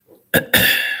Good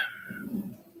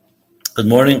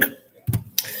morning.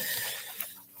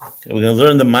 We're going to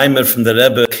learn the Maimer from the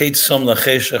Rebbe, Kate Som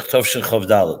Lacheshech Tovshin Chav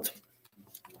Dalet,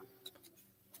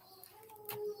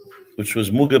 which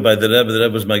was Muga by the Rebbe. The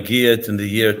Rebbe was Magiyat in the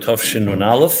year Tovshin Nun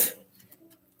Aleph.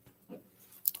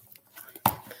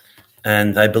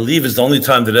 And I believe it's the only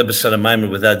time the Rebbe said a Maimer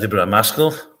without Dibra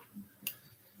Maskel,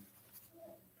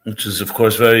 which is, of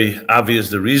course, very obvious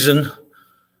the reason.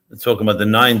 We're talking about the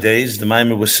 9 days. The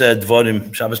Maimer was said,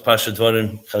 Dvorim, Shabbos Pasha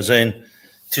Dvorim, Chazain,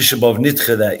 Tisha B'Av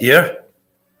Nitche that year,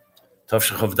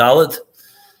 Tovshin Chav Dalet.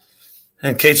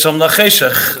 And Kate Som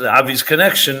Lacheshech, the obvious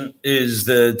connection, is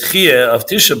the Tchiyah of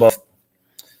Tisha B'Av,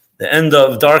 the end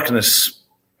of darkness.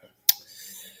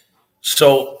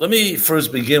 So let me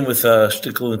first begin with a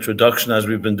shtickle introduction, as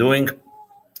we've been doing,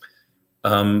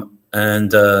 and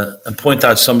point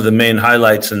out some of the main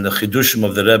highlights in the Chidushim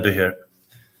of the Rebbe here.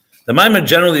 The Maimer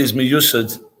generally is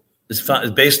miyusad,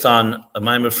 is based on a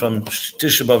Maimer from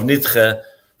Tisha B'Av Nitche,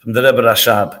 from the Rebbe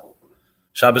Rashab.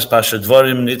 Shabbos Pasha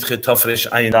Dvorim Nitche Tofresh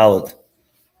Ayin Dalet,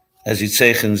 as he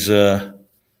zeichens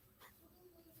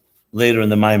later in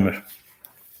the Maimer,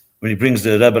 when he brings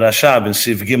the Rebbe Rashab in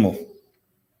Siv Gimel.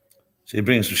 So he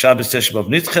brings Shabbos Tisha B'Av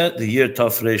Nitche, the year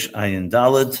Tofresh Ayin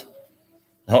Dalet,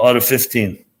 Ha'ara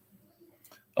 15.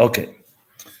 Okay,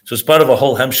 so it's part of a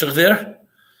whole hemshech there.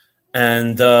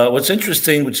 And what's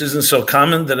interesting, which isn't so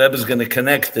common, the Rebbe is going to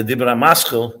connect the Dibra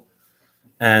Maschel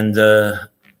and that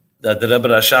the Rebbe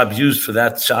Rashab used for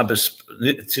that Shabbos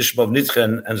Tisha B'Av Nitche,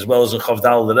 and as well as in Chav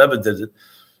Dalet, the Rebbe did it.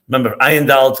 Remember, Ayin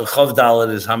Dalet to Chav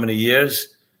Dalet is how many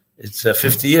years? It's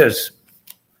 50 years.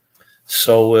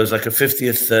 So it's like a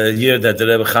 50th year that the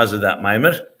Rebbe chazed that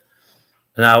Maimer.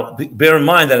 Now, bear in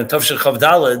mind that in Tovshin Chav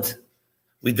Dalet,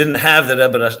 we didn't have the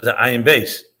Rebbe, the Ayin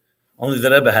Beis. Only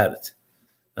the Rebbe had it.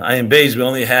 The Ayin Beis we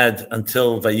only had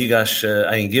until Vayigash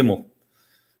Ayin Gimel.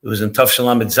 It was in Tovshin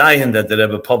Lamed Zayin that the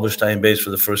Rebbe published Ayin Beis for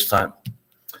the first time,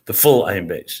 the full Ayin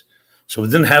Beis. So we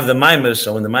didn't have the Maimer.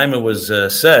 So when the Maimer was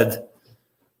said,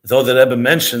 though the Rebbe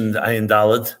mentioned Ayin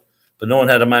Dalet, but no one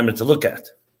had a Maimer to look at.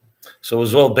 So it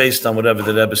was all based on whatever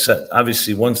the Rebbe said.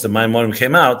 Obviously, once the Maimer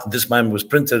came out, this Maimer was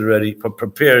printed already,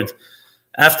 prepared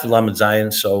after Lamed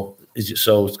Zayin. So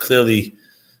it's clearly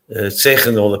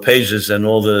zeichen all the pages and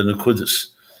all the nukudas.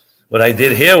 What I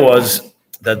did here was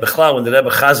that Bechla, when the Rebbe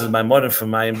chazed my modern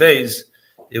from Ayin Beis,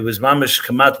 it was mamish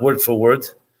kamat word for word,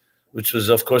 which was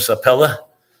of course a pella,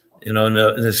 in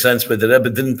a sense where the Rebbe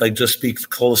didn't just speak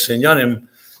close in Yonim.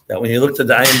 That when you looked at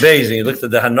the Ayin Beis and you looked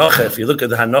at the Hanocha, if you look at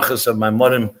the Hanochas of my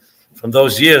modern from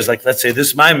those years, like let's say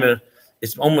this Maimer,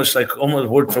 it's almost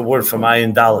word for word from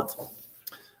Ayin Dalet.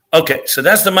 Okay, so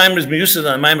that's the Maimer's miyusad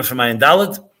on the Maimer from Ayin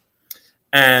Dalet,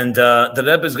 and the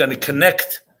Rebbe is going to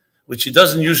connect, which he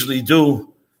doesn't usually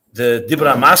do, the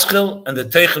Dibra Maschel and the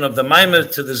Teichen of the Maimer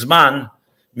to the Zman,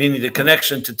 meaning the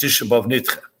connection to Tisha B'Av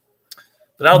Nitche.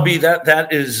 But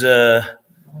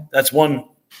that's one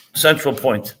central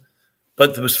point.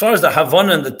 But as far as the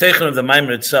Havana and the Teichen of the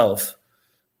Maimer itself,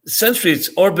 essentially it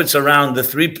orbits around the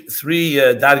three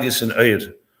dargis in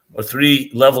Eir, or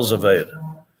 3 levels of Eir,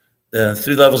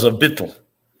 3 levels of Bittel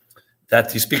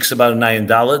that he speaks about in Ayin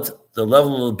Dalet. The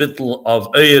level of Bittel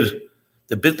of Eir,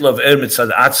 the Bittel of Eir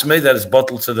mitzad atzmei, that is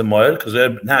bottled to the Moir, because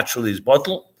Eir naturally is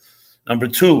bottled. Number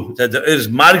 2, that there is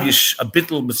margish, a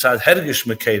Bittel mitzad hergish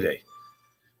mekere.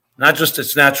 Not just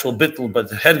its natural Bittel, but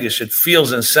the hergish, it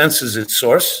feels and senses its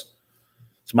source.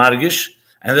 It's margish.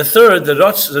 And the 3rd, the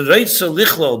reitze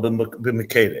lichlol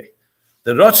b'mekere.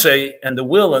 The rotze and the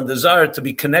will and desire to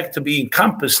be connected, to be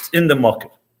encompassed in the mocker.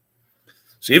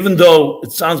 So even though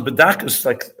it sounds bedakus,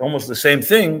 like almost the same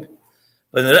thing,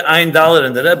 but the Ayin Dalet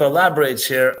and the Rebbe elaborates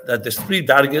here that there's 3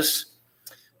 dargis.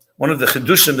 One of the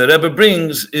chidushim the Rebbe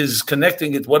brings is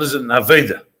connecting it. What is it in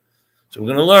Aveda? So we're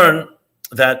going to learn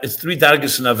that it's 3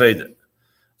 dargis in Aveda.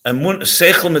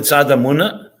 Seichel mitzad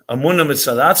amuna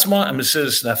mitzad atzma, and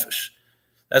mesiras nefesh.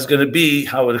 That's going to be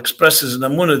how it expresses in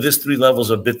Amunah, these 3 levels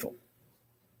of Bittul.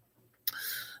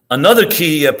 Another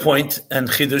key point and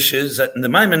chidush is that in the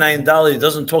Maimer Ayin Dalet, he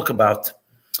doesn't talk about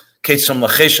Kate Som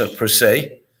Lacheshech per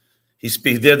se. He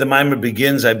speaks there. The Maimer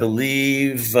begins, I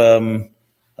believe. How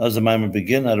does the Maimer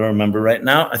begin? I don't remember right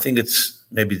now. I think it's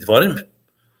maybe Dvorim.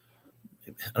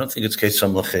 I don't think it's Kate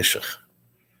Som Lacheshech.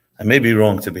 I may be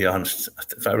wrong, to be honest.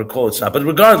 If I recall, it's not. But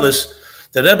regardless,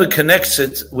 the Rebbe connects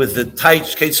it with the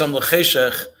Taich Kate Som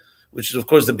Lacheshech, which is, of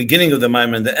course, the beginning of the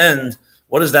Maimer and the end.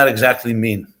 What does that exactly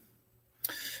mean?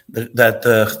 That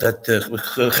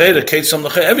Kate Som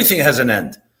Lacheshech, everything has an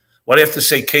end. Why do you have to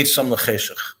say Kate Som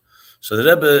Lacheshech? So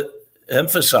the Rebbe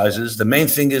emphasizes the main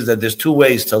thing is that there's 2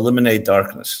 ways to eliminate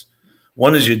darkness.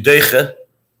 One is Yudecha,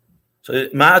 So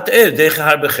ma'at er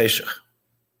dechahar becheshech.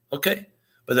 Okay,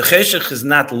 but the cheshech is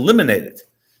not eliminated.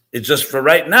 It's just for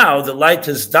right now, the light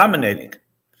is dominating.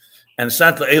 And it's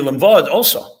not le'elam vod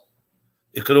also.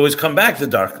 It could always come back to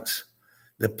darkness.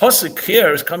 The pasuk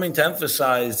here is coming to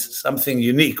emphasize something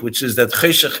unique, which is that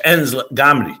cheshech ends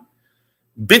gamri.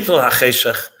 Bittul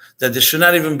ha-cheshech, that there should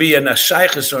not even be an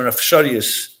ashaychus or an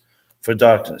afsharius for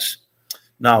darkness.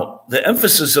 Now, the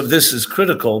emphasis of this is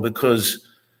critical because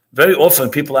very often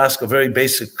people ask a very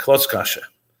basic klotz kasha.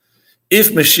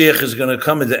 If Mashiach is going to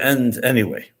come at the end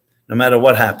anyway, no matter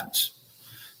what happens,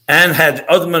 and had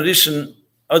Adam Rishon,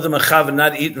 Adam Chava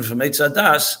not eaten from Eitz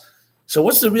Hadas, so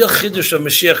what's the real chiddush of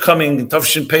Mashiach coming in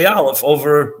Tavshin Pei Aleph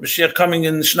over Mashiach coming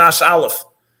in Shnas Aleph,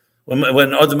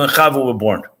 when Adam and Chava were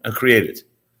born and created?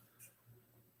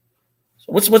 So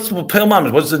what's Pei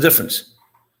Mamas? What's the difference?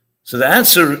 So the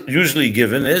answer usually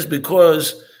given is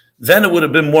because then it would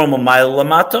have been more Mamayla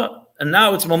Lamata, and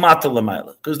now it's Mamata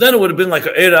Lamayla. Because then it would have been like a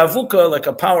Eira Avuka, like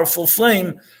a powerful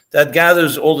flame that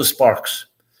gathers all the sparks.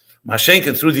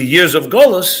 Mashenka, through the years of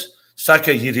Golus,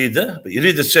 Saka Yirida, but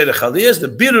Yirida Tzedek Aliyah, the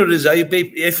birur is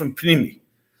Ayibefim Pnimi.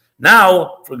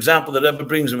 Now, for example, the Rebbe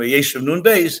brings in Yeshiv Nun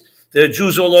Beis, there are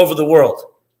Jews all over the world.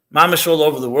 Mamish all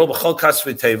over the world, B'chol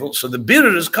Katzvei Tevel. So the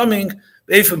birur is coming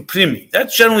Beifim Pnimi.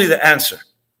 That's generally the answer.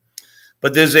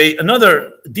 But there's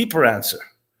another deeper answer.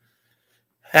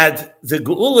 Had the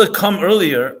Geula come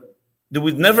earlier, they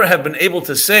would never have been able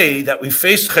to say that we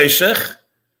faced Cheshech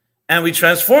and we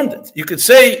transformed it. You could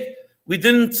say we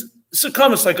didn't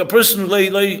succumb. It's like a person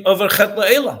over Chet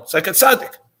La'ela. It's like a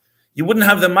tzaddik. You wouldn't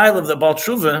have the mile of the Baal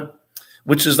Tshuva,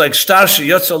 which is like Shtar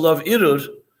Sheyotzalav Irur,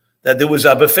 that there was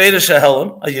a Beferish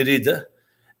Helam, a Yerida,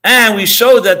 and we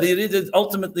showed that the Yerida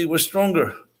ultimately were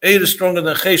stronger. Eir is stronger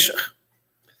than Cheshech.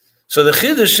 So the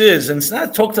Chiddush is, and it's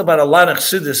not talked about a lot of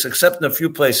Chiddush except in a few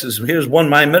places. Here's one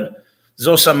Maimer. There's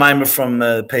also a Maimer from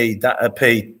Pei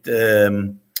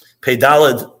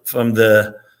Daled from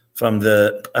the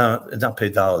not Pei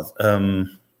Daled.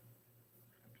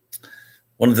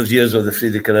 One of the years of the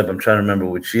Frierdiker Rebbe, I'm trying to remember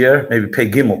which year, maybe Pei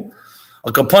Gimel.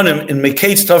 Upon him in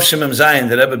Meketz Tov Shemem Zayin,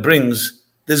 the Rebbe brings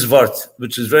this vart,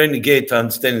 which is very negate to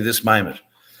understanding this Maimer,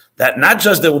 that not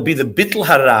just there will be the Bittul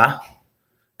Hara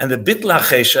and the Bittul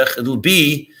HaCheshech, it'll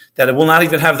be that it will not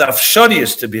even have the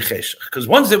Afsharius to be Cheshech. Because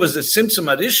once there was the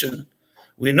Tzimtzum addition,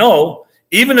 we know,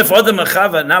 even if Adam and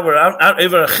Chava now were out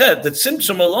over a chet, that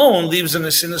Tzimtzum alone leaves an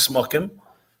Asinis Mokim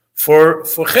for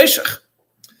Cheshech.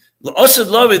 L'osed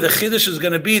Lavi, the Chiddush is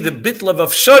going to be the Bittul of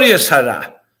Afsharius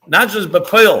Hara, not just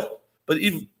B'poil, but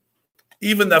even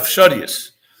the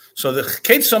Afsharius. So the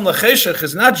Ketzam L'Cheshech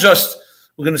is not just,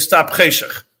 we're going to stop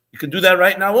Cheshech. You can do that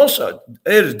right now also.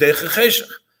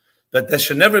 But there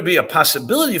should never be a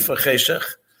possibility for Cheshech,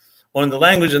 or in the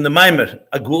language in the Maimer,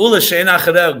 a Geula she'ein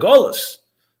acharei Golus.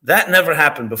 That never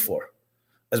happened before.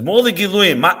 As Moli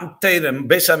Giluyim, Matan Teirem,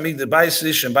 Beis Hamikdash, Bayis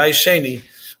Rish, and Bayis Sheni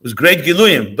was great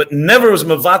Giluyim, but never was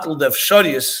Mevatel the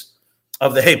Afsharius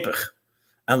of the Hepech.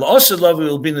 And L'osed Lavi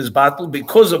will be in his battle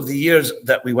because of the years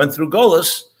that we went through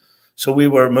Golus. So we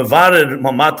were Mevared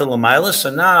Mamata L'mayla. So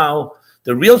now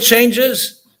the real change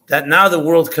is that now the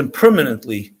world can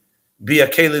permanently be a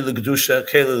Keli L'Gedusha,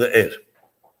 Keli L'Eir.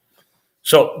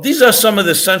 So these are some of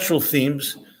the central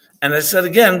themes. And I said,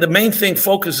 again, the main thing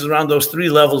focuses around those three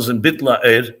levels in Bit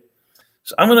La'er.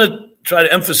 So I'm going to try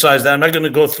to emphasize that. I'm not going to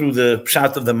go through the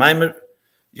pshat of the Maimer.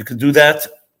 You can do that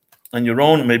on your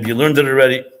own. Maybe you learned it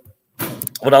already.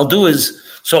 What I'll do is,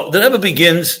 so the Rebbe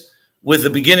begins with the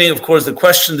beginning, of course, the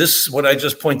question. This is what I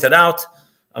just pointed out.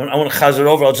 I want to chazer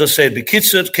over. I'll just say it.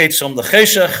 B'kitzur, Ketzom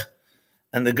L'Cheshech.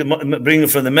 And bringing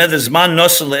from the Medes, Man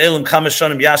Nosel Le'elim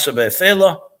Kamashanim Yasa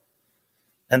Be'efela.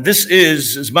 And this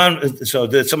is Zman, so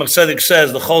the Tzemach Tzedek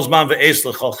says, the Chol Zman Ve'es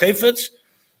L'Chol Chefetz.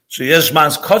 So yes,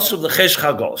 Zman's Kotzuv L'Cheshech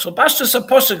HaGol. So Pashtus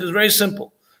HaPosek is very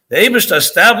simple. The Eibishter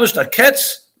established a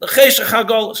Ketz L'Cheshech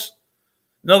HaGolus.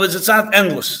 In other words, it's not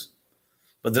endless.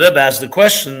 But the Rebbe asked the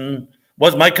question,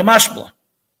 what's my Kamashbla?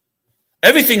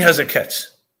 Everything has a Ketz.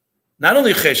 Not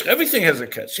only Cheshech, everything has a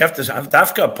Ketz. You have to have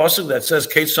Dafka, a Posuk that says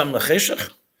Ketzam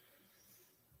L'Cheshech.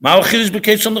 Ma'al Chidish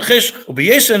B'Ketzam L'Cheshech.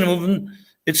 U'B'Yesen movement,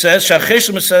 it says, Sha'cheshech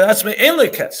M'Sadatz Me'en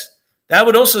L'Ketz. That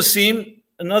would also seem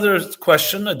another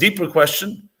question, a deeper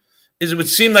question, is it would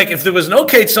seem like if there was no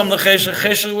Ketzam L'Cheshech,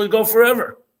 Cheshech would go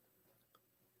forever.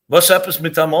 What's happens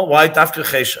Mitamo? Why Dafka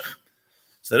Cheshech?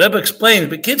 So the Rebbe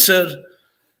explained, B'Kitzer,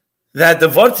 that the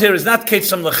word here is not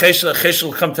Ketzam L'Cheshech, Cheshech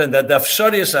will come to end, that the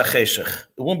Afsharius HaCheshech.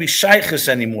 It won't be Shayches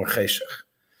anymore, Cheshech.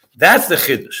 That's the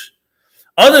Chiddush.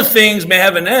 Other things may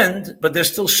have an end, but they're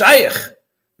still Shayach. I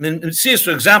mean, see,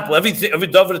 for example, every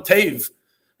Dover Teiv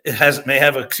may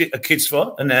have a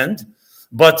Kitzvah, an end,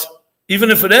 but Even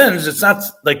if it ends, it's not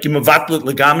like you mevatlet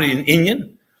legamri in inyan.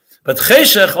 But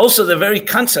cheshach, also the very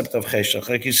concept of cheshach,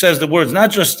 like he says the words,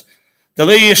 not just the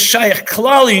shayach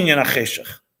klal inyan cheshach.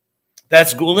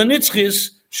 That's gula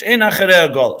nitzchis she'en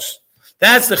acharei golos.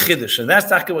 That's the chiddush, and that's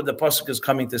exactly what the pasuk is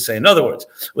coming to say. In other words,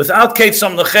 without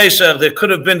ketzam lecheshach, there could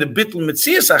have been the bittul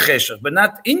mitzias acheshach, but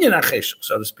not inyan acheshach,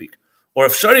 so to speak, or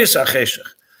of sharias acheshach,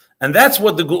 and that's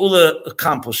what the geula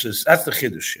accomplishes. That's the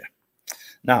chiddush here.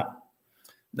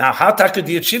 Now, how could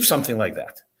you achieve something like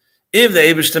that? If the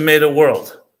Eibishter made a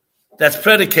world that's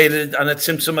predicated on a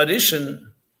tzimtzum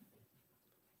addition,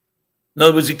 in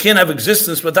other words, you can't have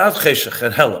existence without cheshach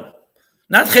and helam,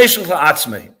 not cheshach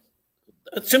la'atzmei.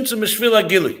 Tzimtzum mishvil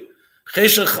agili,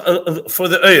 cheshach for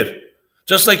the eir.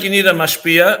 Just like you need a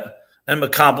mashpia and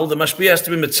makabel, the mashpia has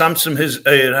to be mitzamtzum his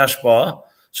eir hashpah,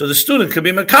 so the student could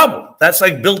be makabel. That's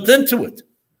like built into it.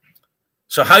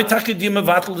 So how could you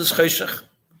mevatel this cheshach?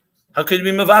 How could you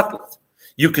be mevatel?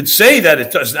 You could say that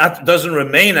it doesn't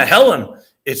remain a helam.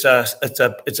 It's a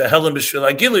helam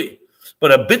mishvil agili,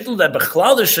 but a bittul that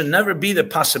bechlal should never be the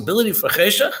possibility for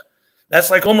cheshach. That's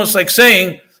like almost like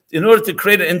saying, in order to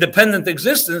create an independent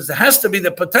existence, there has to be the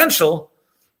potential.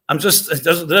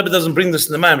 The Rebbe doesn't bring this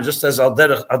in the mind, just as al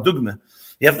derech adugma.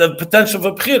 You have the potential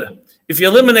for bchira. If you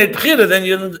eliminate bchira, then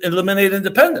you eliminate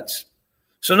independence.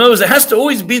 So in other words, there has to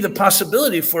always be the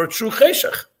possibility for a true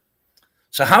cheshach.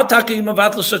 So how taka you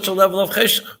mevatl such a level of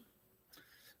cheshach?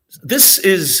 This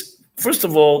is, first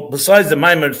of all, besides the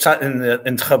Maimer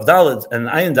in Chav Daled and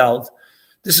Ayin Daled,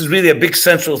 this is really a big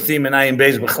central theme in Ayin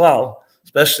Beis B'chlal,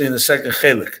 especially in the second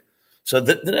chelik. So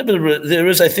there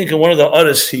is, I think, in one of the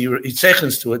others he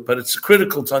zeichens to it, but it's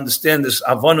critical to understand this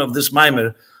avon of this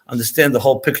Maimer, understand the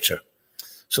whole picture.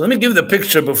 So let me give the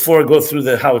picture before I go through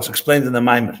how it's explained in the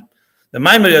Maimer. The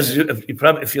Maimer,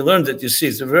 if you learned it, you see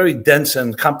it's a very dense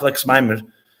and complex Maimer,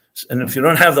 and if you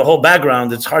don't have the whole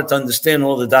background, it's hard to understand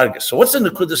all the dargas. So what's the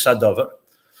Nekudas Hadover?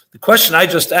 The question I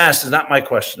just asked is not my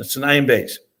question. It's an Ayin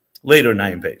Beis, later in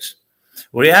Ayin Beis,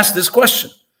 where he asked this question.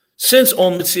 Since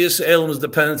all Mitzias Elam is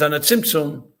dependent on a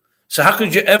tzimtzum, so how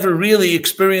could you ever really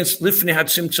experience Lifnei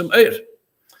HaTzimtzum Eir?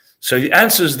 So he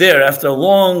answers there after a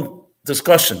long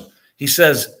discussion. He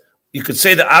says, you could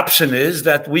say the option is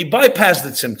that we bypass the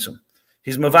tzimtzum.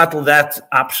 He's mevatel that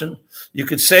option. You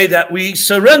could say that we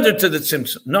surrender to the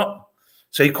tzimtzum. No.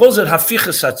 So he calls it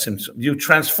Hafichas HaTzimtzum. You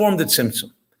transform the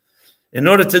tzimtzum. In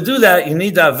order to do that, you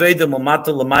need to aveda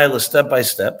mamata l'mayla step by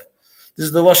step. This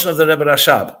is the lashon of the Rebbe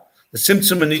Rashab. The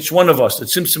tzimtzum in each one of us, the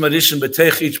tzimtzum addition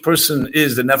b'teich each person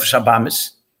is the nefesh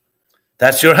habamis.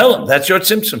 That's your helam. That's your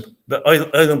tzimtzum.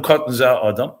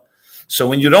 So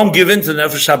when you don't give in to the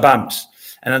nefesh habamis,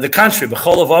 and on the contrary,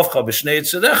 b'chol avavcha b'shnei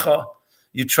yitzerecha,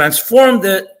 you transform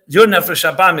your nefesh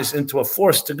habamis into a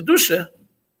force to kedusha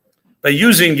by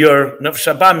using your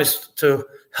nefesh habamis to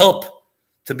help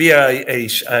to be a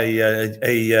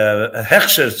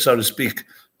hechsher, so to speak,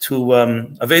 to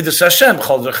Avedis Hashem,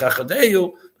 Chol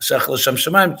V'chachadeyu,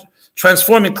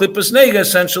 transforming Klippas Nega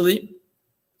essentially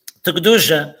to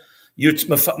Kedusha, you're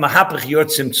mahapach your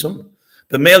tzimtzum,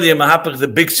 the Melia mahapach the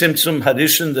big tzimtzum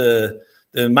hadishin, the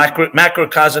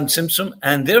macrocosm tzimtzum,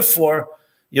 and therefore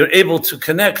you're able to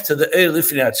connect to the Eir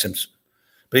Lifnei HaTzimtzum.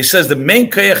 But he says the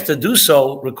main koyach to do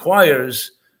so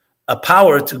requires a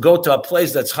power to go to a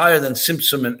place that's higher than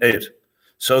tzimtzum and Eir.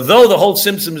 So though the whole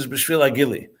tzimtzum is b'shvil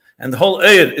agili, and the whole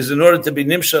Eir is in order to be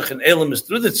nimshach and elam is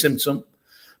through the tzimtzum,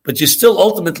 but you still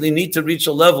ultimately need to reach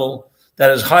a level that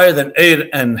is higher than Eir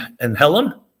and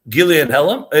Helam, Gili and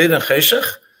Helam, Eir and Cheshach,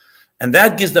 and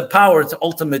that gives the power to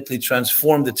ultimately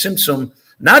transform the tzimtzum,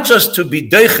 not just to be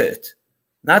deichet,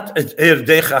 not Eir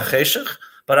deicha Cheshach,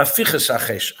 but afichas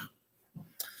HaCheshach.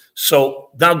 So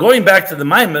now going back to the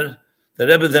Maimer, the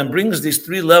Rebbe then brings these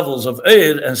three levels of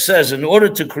Eir and says, in order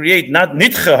to create not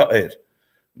nitcha Eir,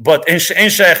 but en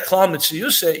shayach klal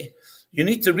mitziyusei, you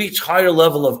need to reach higher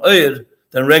level of Eir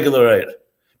than regular Eir.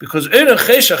 Because Eir and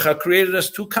Cheshach are created as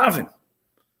two kavim.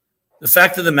 The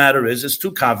fact of the matter is, it's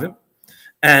two kavim,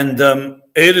 and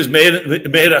Eir is made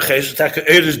of Cheshach.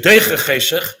 Eir is deicha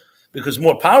Cheshach, because it's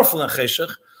more powerful than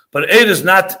Cheshach, but Eir is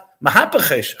not mahapa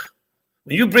Cheshach.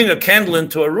 When you bring a candle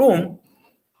into a room,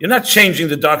 you're not changing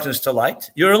the darkness to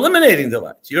light. You're eliminating the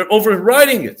light. You're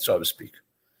overriding it, so to speak.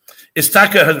 It's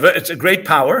a great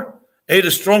power. Eir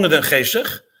is stronger than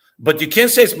Cheshach, but you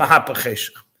can't say it's mahapa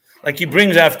Cheshach. Like he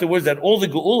brings afterwards that all the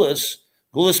Geulas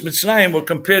Mitzrayim were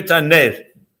compared to a Ner.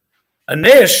 A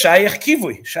Ner is shayach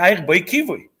kivui, shayach by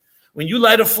kivui. When you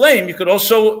light a flame, you could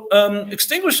also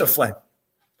extinguish a flame.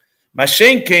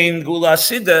 Mashen Kain Geula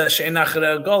Sida Shein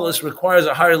Acharei Golos requires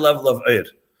a higher level of Eir.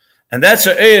 And that's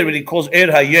an Eir, what he calls Eir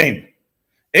Hayem.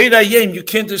 Eir Hayem, you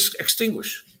can't just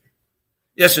extinguish.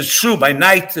 Yes, it's true. By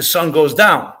night, the sun goes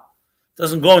down. It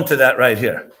doesn't go into that right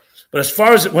here. But as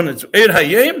far as when it's Eir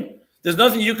Hayim, there's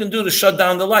nothing you can do to shut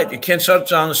down the light. You can't shut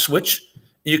down a switch.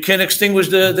 You can't extinguish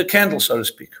the candle, so to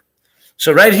speak.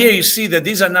 So right here, you see that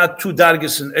these are not two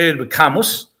dargis in Eir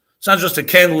B'kamus. It's not just a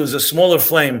candle is a smaller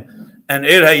flame, and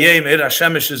Eir Hayim, Eir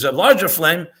Hashemesh is a larger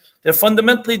flame. They're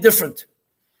fundamentally different.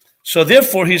 So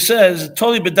therefore, he says,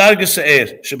 Toli b'dargis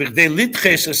Eir, shebichdei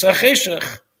litches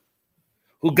esacheshech,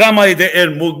 hu gamay de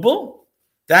Eir mugbul,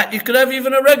 that you could have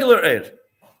even a regular Eir.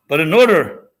 But in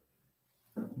order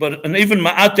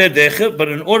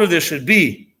there should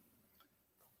be,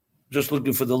 just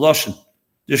looking for the lashon,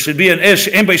 there should be an Eir,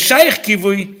 and by shaykh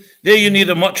kivui, there you need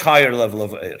a much higher level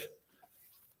of Eir.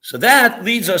 So that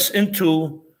leads us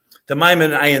into the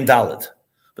Maimon Ayin Daled.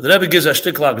 But the Rebbe gives a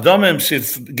shtikla akdama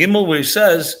Sif Gimel, where he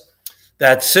says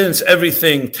that since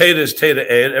everything Teira is Teira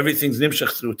Eir, everything's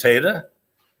nimshach through Teira.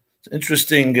 It's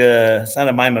interesting. It's not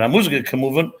a Maimon Amuzga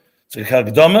Kamuvan. It's a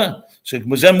Kagdama. So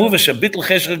Muzem Muva Shabitl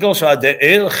Cheshach Gol. So the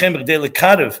Eir Chemer De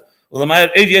Lekarev.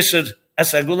 Ulamayr Eir Yesed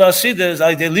Asagula Asida is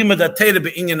like the Lima that Teira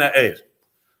Beinyan Eir.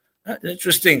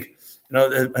 Interesting.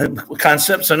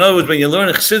 Concepts. So in other words, when you learn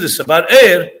Chassidus about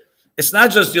Eir, it's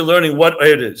not just you're learning what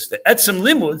Eir is. The Etzem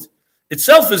Limud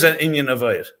itself is an inyan of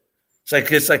Eir.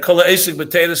 It's like Kol Esig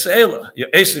B'Teiras Eila. Your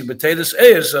Esig B'Teiras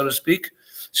Eir, so to speak.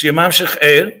 So your Mamshech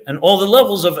Eir and all the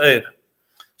levels of Eir.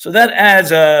 So that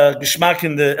adds a geshmak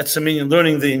in the Etzem Inyan,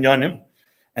 learning the Inyanim.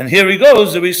 And here he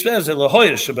goes. He says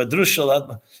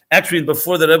actually,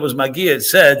 before the Rebbe was Magia, it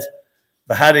said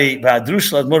Bahari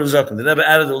Ba'adrushal Admor Zaken. The Rebbe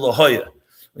added the Lahoyer.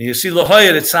 When you see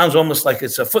Lahoyer, it sounds almost like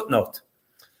it's a footnote.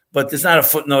 But it's not a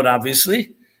footnote,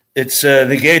 obviously. It's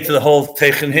negate to the whole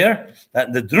Teichen here.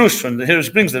 That the Drush from the here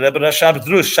brings the Rebbe Rashab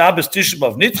Drush, Shabbos Tisha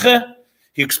B'Av Nitche.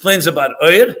 He explains about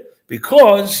Eir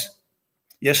because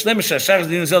Yeshlem Shashach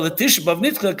Dinzel the Tisha B'Av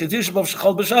Nitche, Tisha B'Av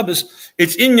Shechol B'Shabbos.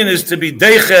 Its inyan is to be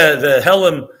Deiche, the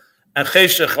Helem and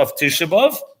Cheshach of Tisha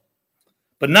B'Av,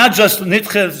 but not just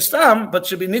Nitche Stam, but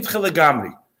should be Nitche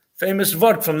Legamri. Famous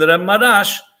word from the Rebbe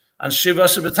Marash and Shiva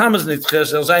Sebetamas Nitche.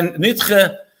 So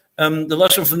Nitche, the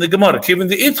lashon from the Gemara, even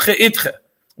the Itche.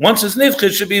 Once it's Nitche,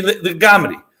 it should be the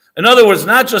Gamri. In other words,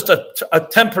 not just a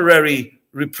temporary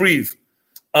reprieve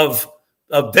of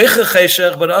Deiche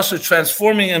Cheshach, but also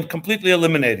transforming and completely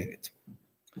eliminating it.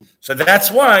 So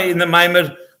that's why in the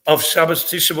Maimer of Shabbos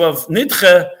Tisha B'Av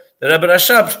Nitche, the Rebbe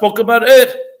Rashab spoke about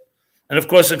it. And of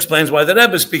course explains why the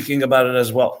Rebbe is speaking about it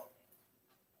as well.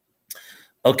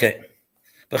 Okay.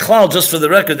 But Chlal, just for the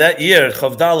record, that year,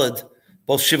 Chav Daled,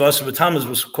 both Shiva B'Tammuz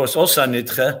was of course also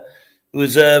Nitche. It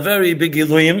was a very big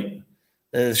Iluyim.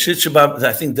 I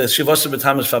think the Shiva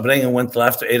B'Tammuz Fabrengen went till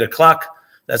after 8 o'clock.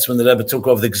 That's when the Rebbe took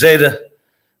over the Gzeda.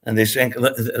 And they drank,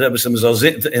 the Rebbe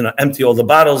said, empty all the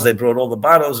bottles. They brought all the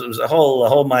bottles. It was a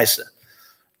whole Maisa.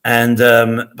 And,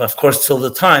 but of course, till the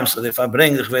time, so if I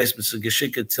bring the Chveis, it's a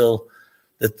Geshika till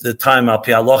the time Al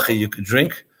Pi Halacha you could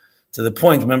drink, to the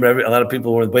point, remember, a lot of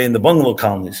people were away in the bungalow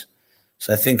colonies.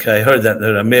 So I think I heard that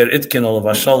the Amir Itkin, all of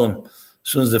Ashalom, as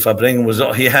soon as the Fabrengen was,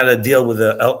 he had a deal with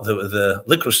the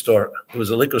liquor store. It was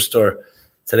a liquor store.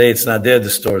 Today it's not there, the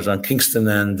store is on Kingston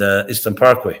and Eastern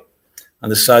Parkway, on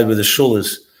the side where the shul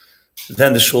is.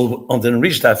 Then the shul didn't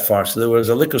reach that far, so there was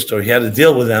a liquor store. He had a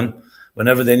deal with them.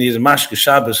 Whenever they needed Mashke,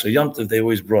 Shabbos, or Yom Tov, they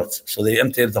always brought. So they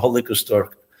emptied the whole liquor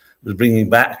store, was bringing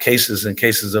back cases and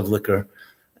cases of liquor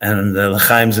and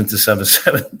l'chaims into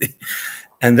 770.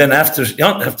 And then after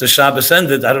Shabbos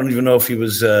ended, I don't even know if he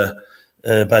was bad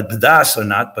bedas or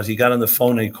not, but he got on the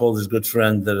phone and he called his good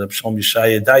friend, the Reb Shalom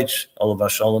Yeshaya Deitch,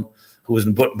 Olav Shalom, who was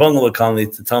in bungalow colony,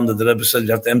 to tell him that the Rebbe said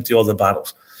you have to empty all the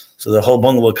bottles. So the whole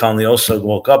bungalow colony also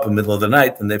woke up in the middle of the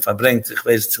night and they fabring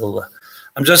till.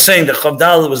 I'm just saying the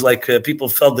Chavdal was like people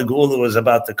felt the Geula was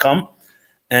about to come,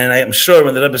 and I am sure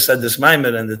when the Rebbe said this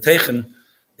Maimer and the Teichen,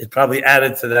 it probably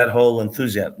added to that whole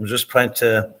enthusiasm. I'm just trying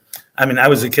to. I mean, I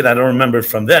was a kid. I don't remember it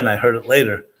from then. I heard it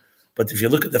later. But if you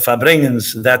look at the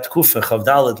Fabrengens, that Kufa,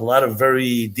 Chavdalet, a lot of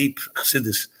very deep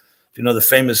Chassidus. If you know the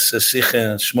famous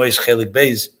Sicha, Shmois Chelik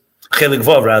Beis, Chelik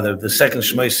Vov rather, the second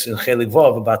Shmois in Chelik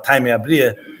Vov about Taimi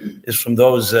Abriya is from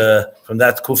those, from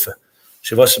that Kufa.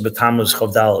 Shivasa B'Tammuz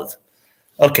Chavdalet.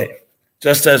 Okay,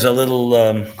 just as a little,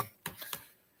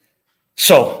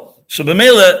 so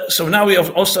now we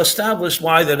have also established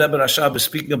why the Rebbe Rashab is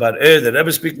speaking about the Rebbe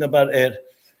is speaking about and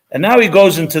now he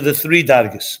goes into the three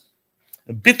dargis.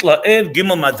 Bitla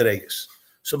Gimel Madregas.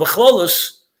 So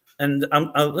B'cholus, and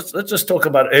let's just talk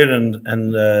about and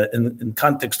in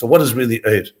context of what is really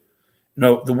You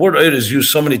know, the word is used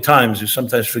so many times, you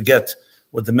sometimes forget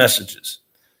what the message is.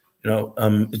 You know,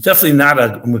 it's definitely not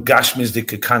a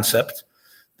Mugashmizdik concept.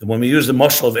 When we use the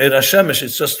mashal of Eir HaShemesh,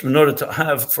 it's just in order to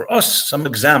have for us some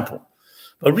example.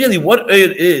 But really, what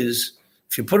Eir is,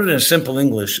 if you put it in simple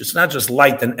English, it's not just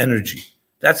light and energy.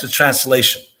 That's a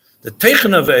translation. The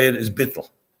Teichen of Eir is bittul.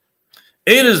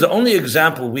 Eir is the only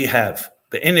example we have,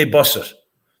 the Enei Basar,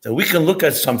 that we can look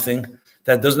at something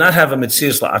that does not have a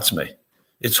Metzias La'atzmei.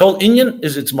 Its whole inyan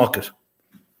is its makir.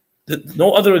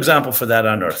 No other example for that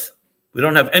on earth. We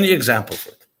don't have any example for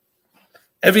it.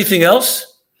 Everything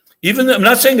else, even I'm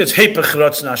not saying it's Hepech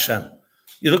Ratzon Hashem.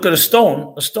 You look at a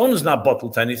stone is not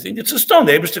bottled to anything. It's a stone.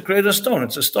 The Eibishter created a stone.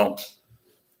 It's a stone.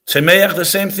 Tzemeach, the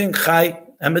same thing, Chai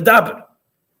and Medaber.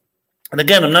 And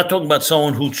again, I'm not talking about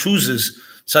someone who chooses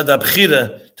Tzad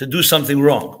Abchira to do something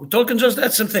wrong. We're talking just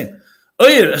that same thing.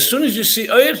 Oyer, as soon as you see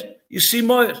Oyer, you see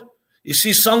Moyer. You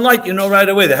see sunlight, you know right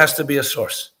away there has to be a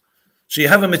source. So you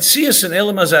have a Metzias in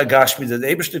Elam Hazeh Gashmi that the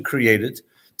Eibishter created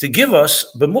to give us,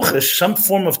 b'muchesh, some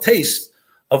form of taste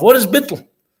of what is bittul.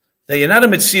 That you're not a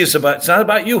Metzias about, it's not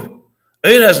about you.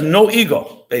 Eir has no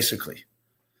ego, basically.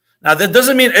 Now, that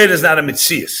doesn't mean Eir is not a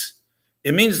Metzias.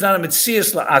 It means not a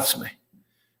Metzias la'atzmei.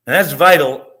 And that's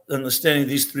vital, understanding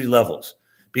these three levels.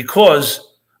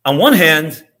 Because, on one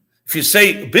hand, if you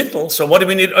say bittul, so what do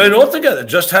we need Eir altogether?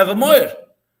 Just have a moyer.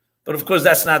 But of course,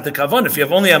 that's not the kavan. If you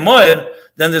have only a moyer,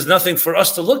 then there's nothing for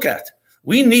us to look at.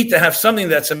 We need to have something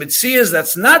that's a Metzias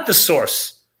that's not the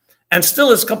source, and still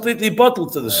is completely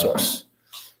bottled to the source.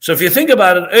 So if you think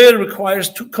about it, Eir requires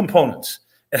two components.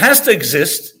 It has to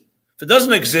exist. If it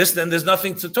doesn't exist, then there's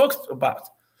nothing to talk about.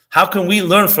 How can we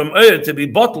learn from Eir to be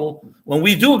bottled when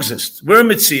we do exist? We're a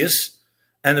Metzias,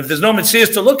 and if there's no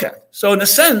Metzias to look at. So in a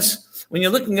sense, when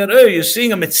you're looking at Eir, you're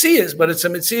seeing a Metzias, but it's a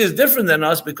Metzias different than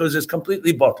us because it's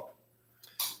completely bottled.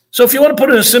 So if you want to put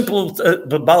it in a simple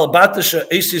Balabatisha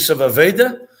Asis of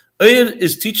Aveda, Eir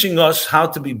is teaching us how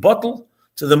to be bottled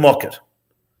to the Mokir.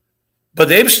 But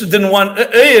the Eibishter didn't want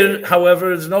Eir, however,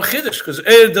 there's no Chiddush, because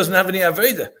Eir doesn't have any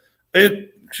Aveda. Eir,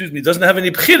 doesn't have any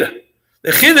Bchira.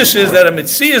 The Chiddush is that a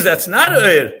Metzias that's not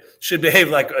Eir should behave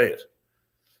like Eir.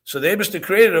 So the Eibishter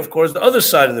created, of course, the other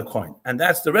side of the coin, and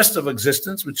that's the rest of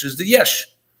existence, which is the Yesh.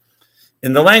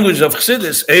 In the language of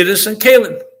Chassidus, Eiris and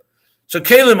Kalim. So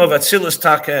Kalim of Atzilus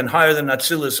Taka and higher than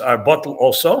Atzilus are bottled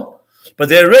also, but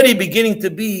they're already beginning to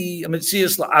be a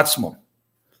Metzias La'atzmo.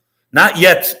 Not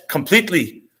yet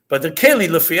completely, but the Keli,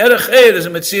 L'fiyerech Eir, is a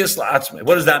Metzias La'atzmo.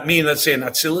 What does that mean, let's say, in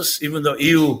Atzilus? Even though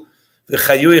Iyu, the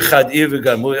Chayu Echad, Iyu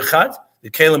V'Garmu Echad, the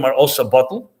Kalim are also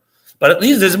bottled, but at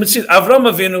least there's a Metzias. Avram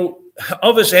Avinu,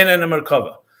 Ovis Eina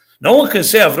Merkava. No one can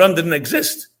say Avram didn't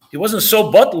exist. He wasn't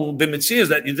so bottled by Metzias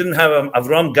that you didn't have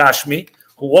Avram Gashmi,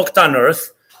 who walked on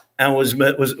earth and was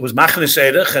Machnes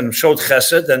Eirech and showed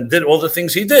Chesed and did all the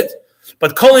things he did.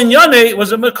 But Kol Inyane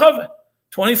was a Merkava.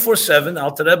 24/7,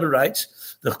 Alter Rebbe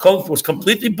writes, the code was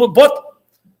completely bottled.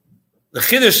 The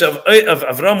chiddush of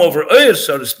Avram over Eir,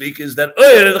 so to speak, is that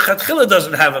Eir, the Chatchila,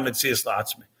 doesn't have a Metzias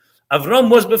La'atzmei. Avram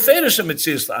was beferish a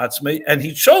Metzias La'atzmei, and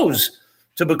he chose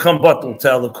to become bottled to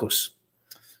Elokus.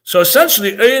 So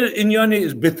essentially, Eir Inyani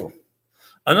is bittul.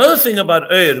 Another thing about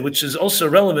Eir, which is also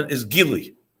relevant, is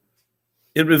Gili.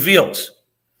 It reveals.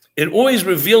 It always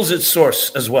reveals its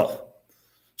source as well.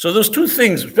 So those two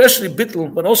things, especially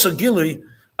bittul, but also Gili,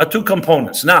 are two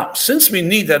components. Now, since we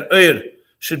need that Eir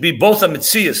should be both a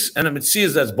Metzias and a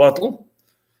Metzias that's bottled,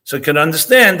 so you can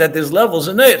understand that there's levels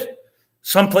in Eir.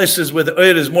 Some places where the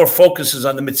Eir is more focuses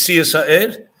on the Metzias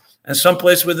ha'Eir, and some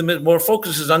places where the more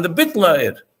focuses on the bittul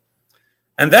ha'Eir.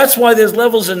 And that's why there's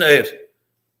levels in Eir.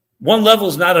 One level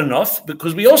is not enough,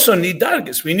 because we also need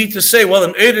dargis. We need to say, well,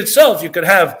 in Eir itself, you could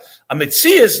have a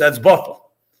Metzias that's bottled.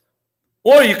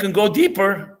 Or you can go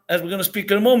deeper, as we're going to speak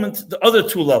in a moment, the other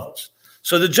two levels.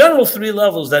 So the general three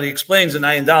levels that he explains in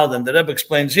Ayin Daled and the Rebbe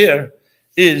explains here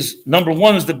is, number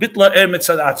one is the bitla Eir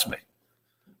mitzad atzmei.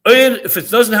 Eir, if it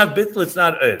doesn't have bitla, it's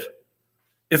not Eir.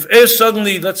 If Eir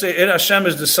suddenly, let's say Eir Hashem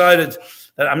has decided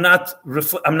that I'm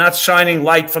not shining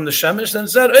light from the Shemesh, then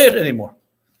it's not Eir anymore.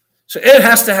 So Eir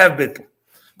has to have bitla.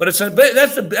 But that's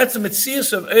the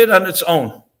Metzias of Eir on its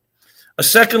own. A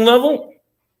second level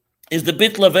is the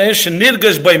bitla of Eir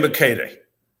shenirgash by Mekere.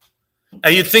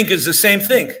 And you think it's the same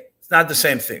thing. It's not the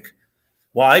same thing.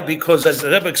 Why? Because as the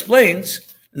Rebbe explains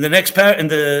in the next by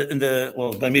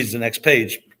me it's the next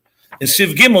page. In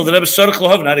Siv Gimel, the Rebbe Sorach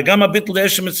Lohavna, Regama bitl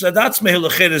de'eshem mitzadatzmei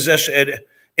hilachere zesh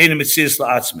eine mitzias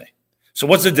la'atzmei. So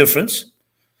what's the difference?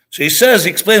 So he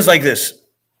explains like this,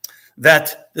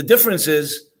 that the difference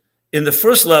is in the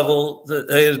first level, the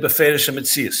is beferish and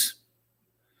mitzias,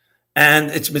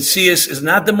 and its mitzias is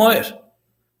not the moyer.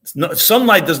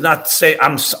 Sunlight does not say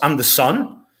I'm the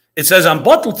sun. It says I'm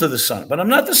bottled to the sun, but I'm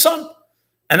not the sun.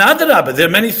 And adarabah, there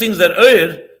are many things that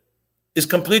Eir is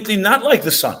completely not like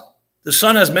the sun. The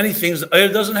sun has many things the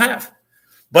Eir doesn't have,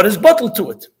 but is bottled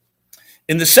to it.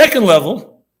 In the second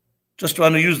level, just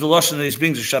trying to use the lashon that he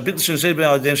brings, so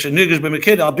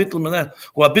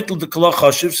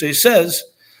he says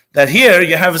that here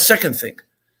you have a second thing,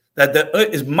 that the Eir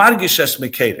is margishes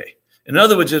mekere. In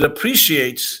other words, it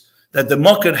appreciates that the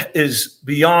Mokked is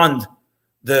beyond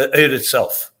the Eir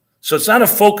itself. So it's not a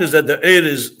focus that the Eir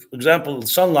is, for example,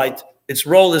 sunlight, its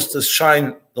role is to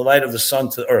shine the light of the sun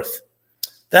to the earth.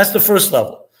 That's the first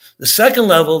level. The second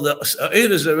level, the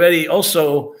Eir is already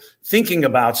also thinking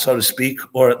about, so to speak,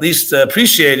 or at least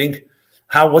appreciating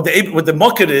what the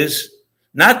Mokked is,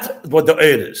 not what the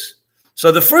Eir is.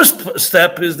 So the first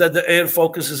step is that the Eir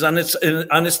focuses on its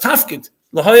tafkid,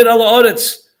 l'hoyer ala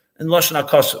oretz, in Lashon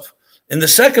HaKosov. In the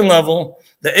second level,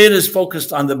 the Eir is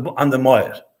focused on the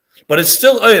Moyer. But it's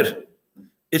still Eir.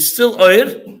 It's still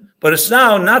Eir, but it's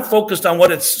now not focused on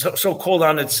what it's so-called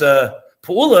on its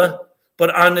Pu'ula,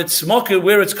 but on its Mokked,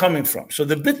 where it's coming from. So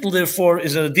the Bittul, therefore,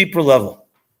 is at a deeper level.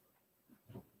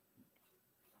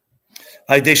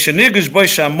 In the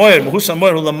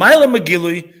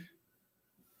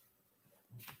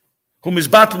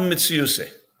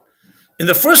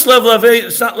first level of Eir,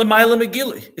 it's not L'mayla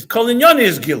Megili. It's called Inyani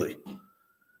is Gili.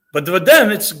 But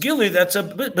then it's Gili, that's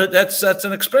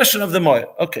an expression of the Moyer.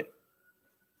 Okay.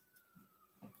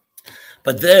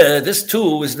 But this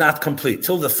too is not complete.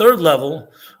 Till the third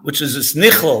level, which is its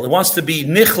Nichlal, it wants to be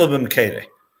Nichlal b'mkeireh.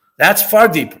 That's far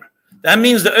deeper. That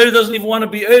means the Eir doesn't even want to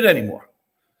be Eir anymore.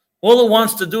 All it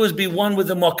wants to do is be one with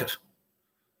the Mokked.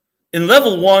 In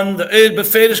level 1, the Eir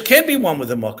b'feidish can't be one with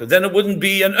the Mokked. Then it wouldn't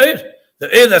be an Eir. The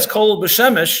Eir that's called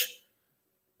b'shemesh,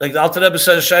 like the Alter Rebbe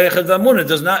says, Shayach Adamun, it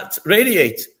does not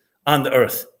radiate on the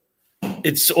earth.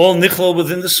 It's all Nichlal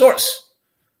within the source.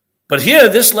 But here,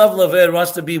 this level of Eir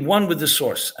wants to be one with the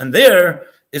source. And there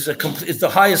is the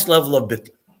highest level of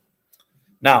Bittul.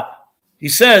 Now, he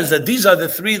says that these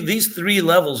three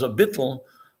levels of Bittul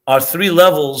are three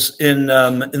levels in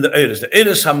the Eiris. The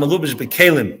Eiris HaMalubish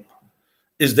B'Kelim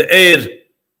is the Eir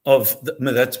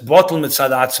that's Bottle Mitzad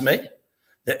Atzmei.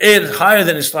 The Eir higher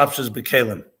than Islapshus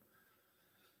B'Kelim,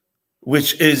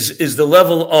 which is the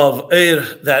level of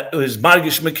Eir that is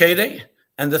Margish Mekere.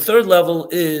 And the third level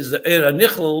is the Eir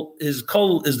HaNichlal, is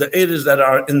the Eiris that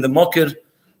are in the Mokked,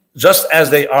 just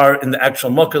as they are in the actual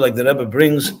Mokked, like the Rebbe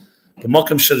brings, the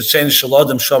Mokim Sheretzein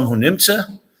Shalodem Sham Hu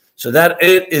Nimtze. So that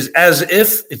Eir is as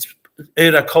if it's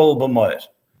Eir HaKol B'Moyer.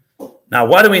 Now,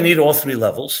 why do we need all three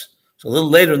levels? So a little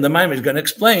later in the Maimon is going to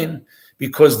explain,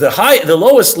 because the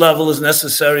lowest level is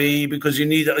necessary because you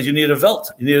need a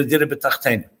Velt, you need a Dire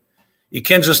B'Tachtein. You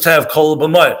can't just have Kol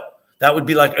B'Moyer. That would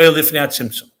be like Eir Lifnei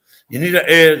Tzimtzum. You need an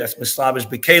Eir that's Mislabish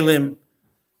B'Kelim,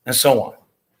 and so on.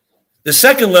 The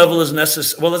second level is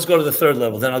necessary. Well, let's go to the third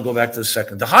level, then I'll go back to the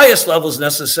second. The highest level is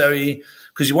necessary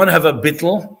because you want to have a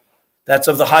Bittul that's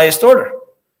of the highest order.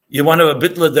 You want to have a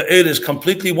Bittul that the Eir is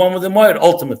completely one with the Moyer,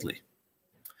 ultimately.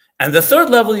 And the third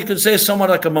level, you could say, is somewhat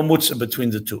like a mamutza between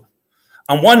the two.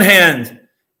 On one hand,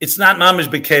 it's not Mamish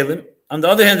B'Kelim. On the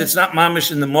other hand, it's not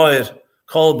Mamish in the Moyer,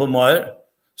 Kol B'Moyer.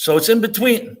 So it's in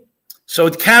between. So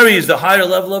it carries the higher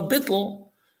level of Bittul.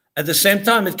 At the same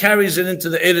time, it carries it into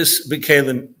the Eiris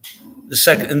B'Kelim, the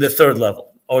second and the third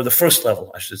level, or the first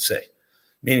level, I should say,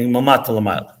 meaning Mamat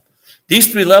L'mayla.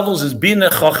 These three levels is Bina,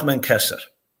 Chochma, and Keser.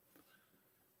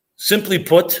 Simply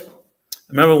put, I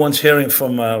remember once hearing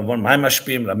from one of my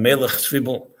mashpim, Rav Melech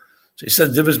Tzvibel. So he said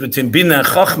the difference between Bina and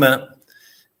Chochma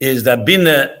is that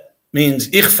Bina means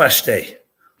Ich verstehe.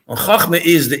 And Chochma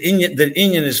is the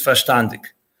Inyan is verstandig.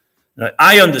 Now,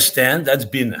 I understand, that's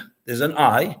Bina. There's an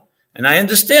I, and I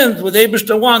understand what the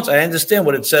Eibishter wants. I understand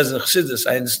what it says in Chassidus.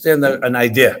 I understand an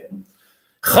idea.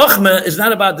 Chochma is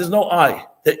not about, there's no I.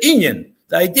 The Inyan,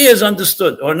 the idea is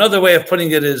understood. Or another way of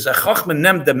putting it is, Chochma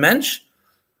nemt the Mensch,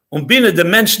 und Bina the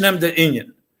Mensch nemt the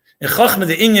Inyan. In Chochma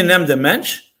the Inyan nemt the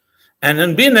Mensch, and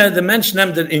in Bina the Mensch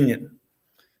nemt the Inyan.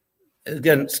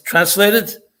 Again,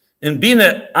 translated, in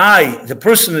Bina, I, the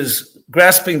person is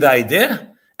grasping the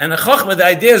idea, and in Chochma, the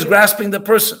idea is grasping the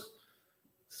person.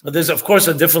 So there's, of course,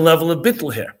 a different level of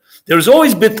Bittul here. There is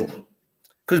always Bittul,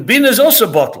 because Bina is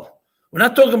also Bottle. We're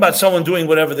not talking about someone doing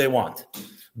whatever they want.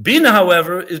 Bina,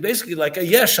 however, is basically like a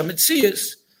Yesh, a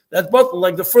Mitzias, that's Bottle,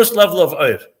 like the first level of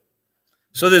Eir.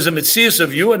 So there's a Mitzias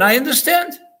of you, and I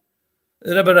understand.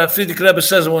 The Rebbe Friedrich Rebbe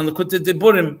says in the Kutei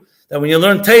Diburim that when you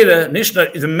learn Torah,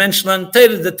 Nishna, the Mensch learn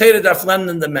Torah, the Torah darf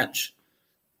lernen the Mensch.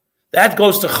 That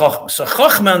goes to Chochma. So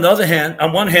Chochma, on the other hand,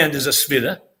 on one hand is a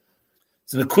Svira,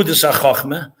 it's the Kudus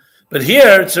HaChochma, but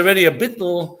here it's already a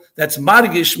Bittul that's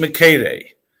Margish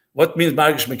Mekere. What means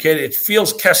Margish Mekere? It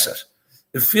feels Keser.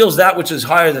 It feels that which is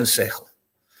higher than Seichel.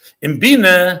 In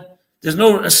Bina, there's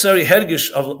no necessary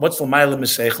hergish of what's l'mayla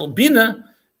miseichel. Bina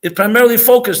is primarily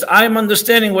focused. I am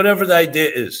understanding whatever the idea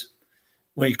is.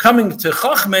 When you're coming to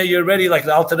Chachme, you're ready, like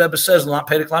the Alter Rebbe says,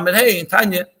 hey, in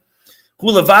Tanya,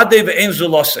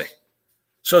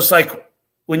 so it's like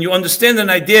when you understand an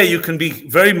idea, you can be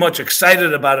very much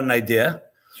excited about an idea,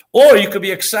 or you could be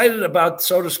excited about,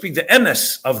 so to speak, the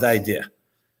emes of the idea.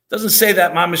 It doesn't say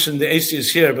that mamish in the AC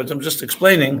is here, but I'm just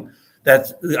explaining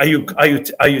that are you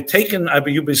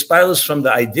inspired from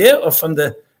the idea or from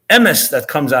the emes that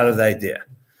comes out of the idea?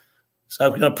 So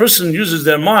when a person uses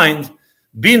their mind,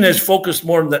 Bina is focused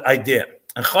more on the idea,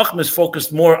 and Chachma is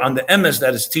focused more on the emes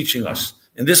that is teaching us.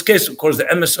 In this case, of course, the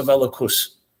emes of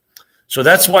Elokus. So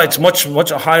that's why it's much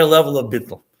a higher level of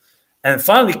bittul. And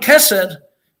finally, Kesed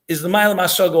is the Ma'al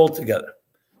Masag altogether.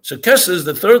 So Kesed is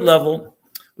the third level,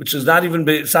 which is not even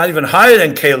higher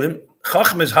than Kalim.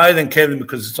 Chachma is higher than Kalim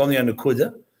because it's only a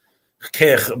Nakuda.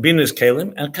 Bina is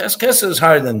Kalim, and Kesed is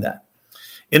higher than that.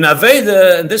 In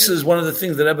Aveda, and this is one of the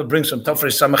things that Rebbe brings from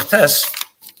Tafrei Samach Tes,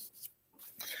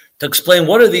 to explain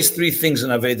what are these three things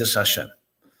in Avedas Hashem.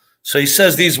 So he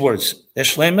says these words,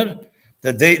 Eshlemer,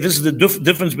 that this is the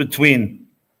difference between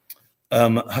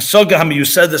Hasoga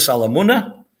HaMiyusedes Al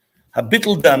Amunah,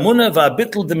 Habitl Da Amunah,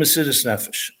 V'Habitl Da Mesiris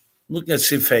Nefesh. Looking at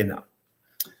Sifhei now.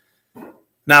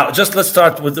 Now, just let's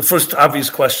start with the first obvious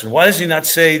question. Why does he not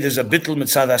say there's a Bitl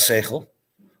Mitzad HaSeichel?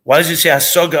 Why does he say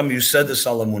Hasoga HaMiyusedes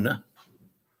Al Amunah?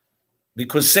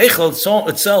 Because Seichel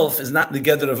itself is not the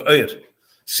gather of Oyer.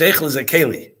 Seichel is a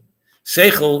Keli.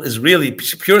 Seichel is really,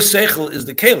 pure Seichel is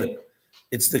the Kalim.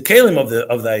 It's the Kalim of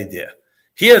the idea.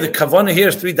 Here, the Kavanah here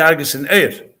is 3 dargis in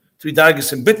Eir, 3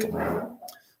 dargis in Bitl.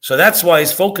 So that's why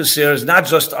his focus here is not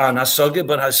just on Hasoga,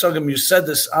 but Hasoga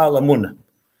Musedes Al Amunah.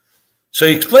 So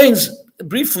he explains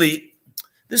briefly,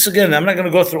 this again, I'm not going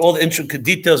to go through all the intricate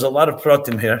details, a lot of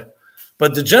pratim here,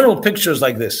 but the general picture is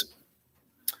like this,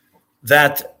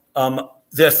 that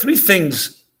there are 3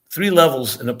 things, 3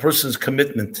 levels in a person's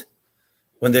commitment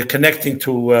when they're connecting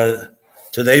to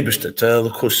the Eibishter, to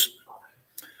Lukus.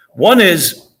 One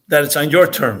is that it's on your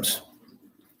terms.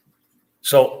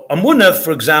 So Amunah,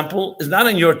 for example, is not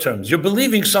on your terms. You're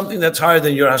believing something that's higher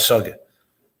than your Hasaga.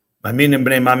 Maminim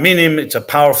b'nei maminim, it's a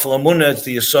powerful Amunah, it's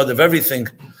the yesod of everything.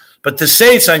 But to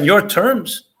say it's on your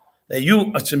terms, that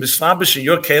it's a misfabish in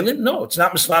your kelim, no, it's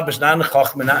not misfabish, not in the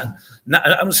chokhmah,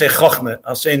 I don't say chokhmah,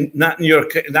 I'll say not in your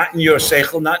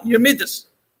seichel, not in your midas.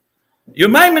 Your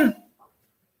maimin.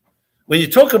 When you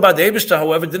talk about the Eibishter,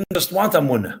 however, didn't just want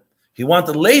Amunah. He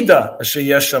wanted Leida Asher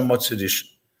Yesha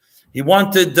Motzirish. He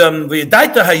wanted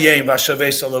V'yadaita Hayem V'ashavei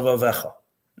Salavavecha.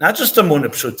 Not just Amunah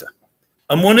Pshuta.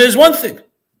 Amunah is one thing.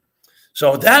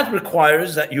 So that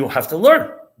requires that you have to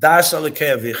learn. Das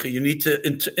Alekei Avicha. You need to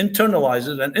internalize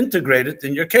it and integrate it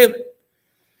in your kelim.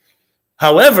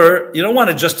 However, you don't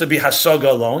want it just to be Hasoga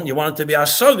alone. You want it to be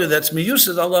Hasoga that's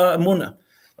Miyusad Allah Amunah.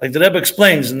 Like the Rebbe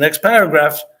explains in the next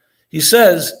paragraph, he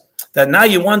says that now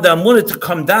you want the Amunah to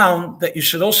come down, that you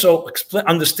should also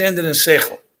understand it in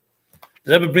Seichel.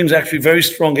 The Rebbe brings actually very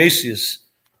strong asias.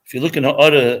 If you look in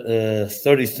Ha'ara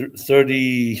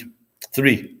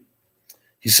 33,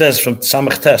 he says from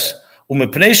Samach Tes,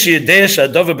 Umepnei she'yedei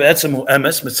she'adover be'etzem hu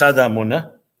emes mitzad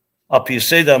ha'amunah, al pi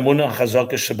yesei ha'amunah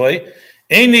ha'chazaka sheboi,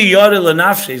 eini yore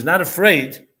l'nafshi, he's not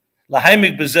afraid,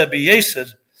 l'haimik b'zeh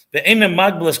b'yeser, ve'eini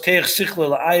magbelas keich sichla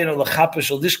l'ayin or l'chapesh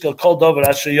or lishkel kol dover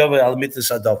asher yove al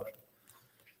mitzvah adover.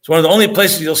 It's one of the only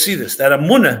places you'll see this, that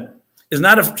Amunah is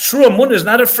not true Amunah is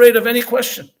not afraid of any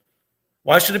question.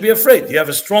 Why should it be afraid? You have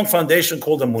a strong foundation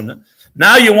called Amunah.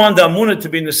 Now you want the Amunah to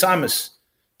be Nesamis,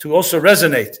 to also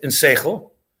resonate in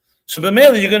Seichel. So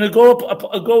b'meila, you're going to go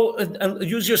and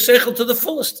use your Seichel to the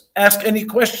fullest. Ask any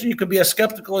question. You can be as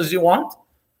skeptical as you want.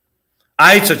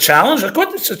 It's a challenge. Of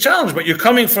course, it's a challenge, but you're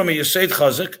coming from a Yesed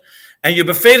Chazak, and your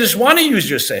Befedis want to use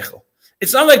your Seichel.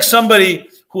 It's not like somebody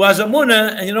who has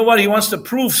Amunah, and you know what? He wants to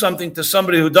prove something to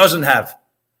somebody who doesn't have.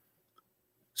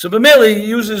 So b'meila, he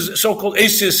uses so-called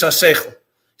Esis HaSeichel.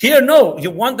 Here, no,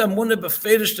 you want the Amunah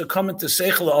Befedish to come into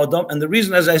Seichel Adam, and the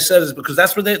reason, as I said, is because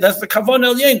that's the Kavan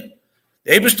El Yen.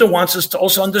 The Eibishter wants us to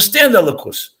also understand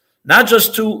Elokus, not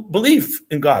just to believe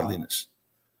in godliness.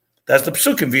 That's the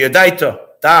Psukim, V'yadaita,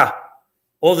 Da,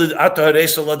 all the Ata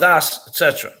Haresa Ladas,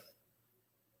 etc.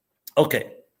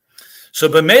 Okay. So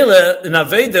b'meila, in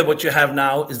Aveda, what you have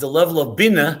now is the level of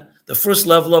Bina, the first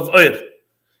level of Oyer.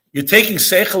 You're taking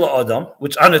Seichel Adam,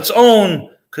 which on its own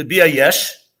could be a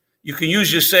Yesh. You can use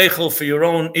your Seichel for your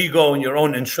own ego and your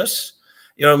own interests.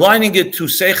 You're aligning it to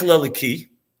Seichel Eliki,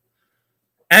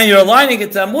 and you're aligning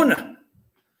it to Amunah.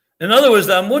 In other words,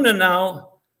 the Amunah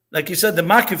now, like you said, the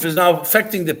Makif is now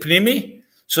affecting the Pnimi,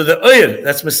 So the oyer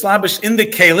that's mislabish in the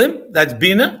kelim, that's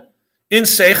bina, in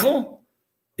seichel,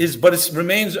 but it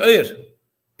remains oyer.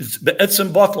 It's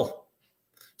be'etzem bottle.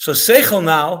 So seichel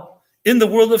now, in the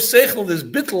world of seichel, there's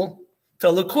bittel to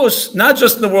lakus, not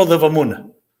just in the world of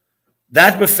amunah.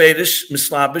 That befedish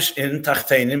mislabish in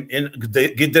tachtenim in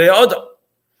gidrei adam.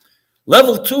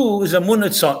 Level 2 is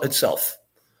amunah itself.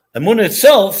 Amunah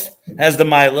itself has the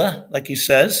maila, like he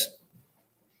says,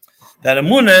 that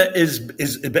amunah is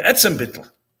be'etzem bittel,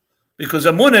 because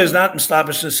amunah is not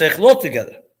mislabish and seichel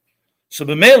altogether. So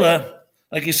b'meila,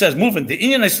 like he says, moving the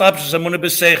inyan mislabish amunah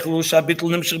b'seichel shabittel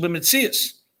nimshich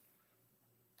b'metzias.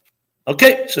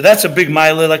 Okay, so that's a big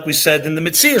maila, like we said in the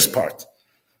metzias part.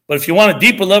 But if you want a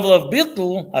deeper level of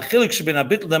bittul, achilik shebin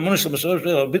habittul damunah shel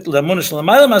bittul damunah shel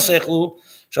maila maseichel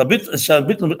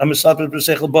shabittul amislabish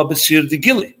b'seichel ba b'sir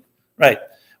digili. Right.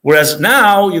 Whereas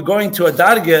now you're going to a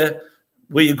darga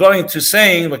where you're going to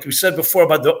saying, like we said before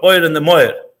about the oyer and the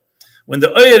moyer. When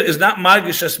the oyer is not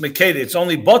margish as mekedi, it's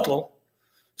only bottle.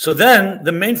 So then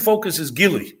the main focus is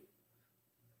gili.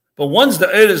 But once the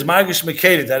oyer is margish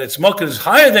mekedi, that its mocker is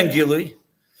higher than gili,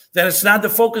 then it's not, the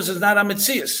focus is not on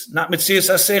mitzias, not mitzias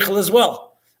as seichel as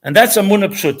well. And that's a munah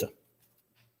pshuta.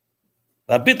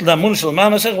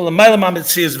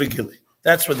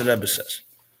 That's what the Rebbe says.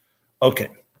 Okay.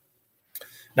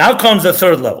 Now comes the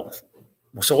third level.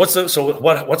 So what's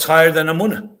higher than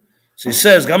amunah? So he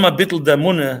says, "Gama bitl da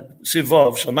amunah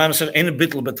sivov shalmayim said ain't a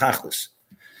bitl betachlis.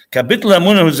 Ka bitl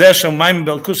amunah hu zeh shalmayim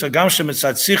belkusa gam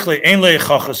shemitzad sichle ein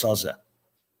leichachas al zeh."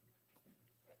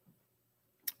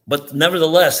 But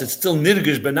nevertheless, it's still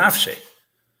nirgish benafshe.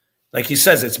 Like he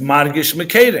says, it's margish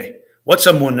mekere. What's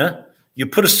amunah? You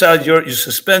put aside you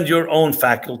suspend your own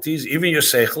faculties, even your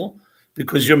seichel,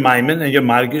 because you're maimin and you're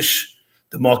margish.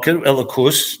 The mokir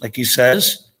elakus, like he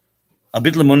says, a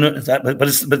bitl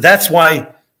amunah, but that's why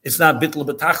it's not bitl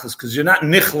betachlis, because you're not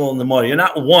nichel in the more. You're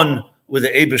not one with the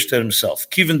Eibishter himself.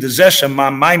 Kiven dezesha ma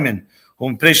maimin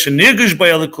hum presha nirgish by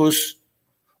elakus,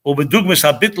 or bedugmas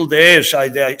ha bitl de'er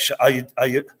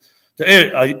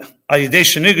ayidei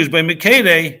shenirgish by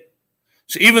mekere.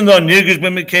 So even though nirgish by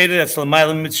mekere, that's the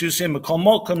mailim mitziyusim, mekol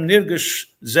mokum nirgish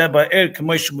zeh by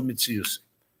kamoshim mitziyusim.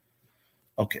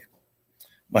 Okay.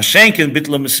 Mashenkin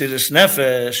bitla mesiris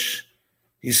nefesh,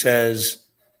 he says,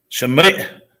 Shemoises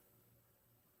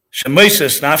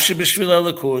nafshi b'shvil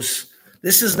elikus.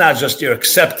 This is not just you're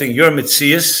accepting your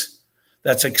mitzias,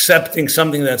 that's accepting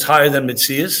something that's higher than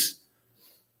mitzias,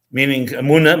 meaning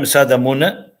amunah, misad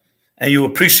amunah, and you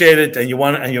appreciate it and you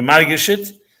want it and you margish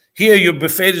it. Here your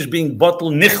befed is being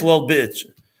bottled nichlol bit.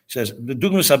 He says,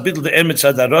 "B'dugmas habitl the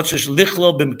mitzad harotzish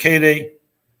lichlol b'mkeirei,"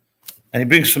 and he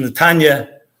brings from the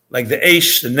Tanya, like the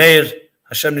Eish, the Neir,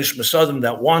 Hashem Nishmasadim,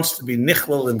 that wants to be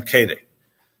Nichlal and Kere.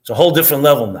 It's a whole different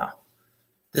level now.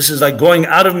 This is like going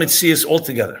out of Mitzias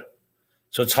altogether.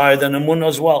 So it's higher than Amunah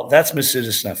as well. That's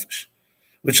Mesiris Nefesh,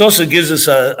 which also gives us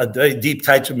a very deep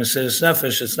type of Mesiris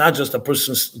Nefesh. It's not just a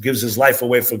person who gives his life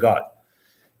away for God.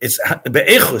 It's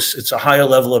Be'echus, it's a higher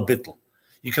level of Bittul.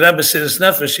 You can have Mesiris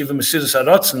Nefesh, even Mesiris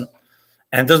Harotzen,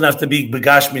 and it doesn't have to be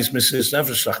Begashmi's Mesiris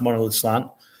Nefesh, Rachmana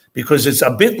litzlan, because it's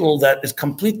a bittul that is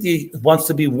completely wants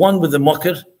to be one with the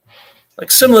mokir, like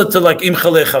similar to like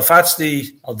imchale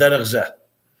chafatzti al derech zeh.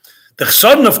 The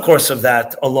chsarn, of course, of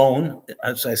that alone,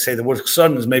 as I say, the word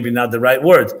chsarn is maybe not the right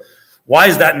word. Why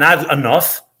is that not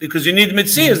enough? Because you need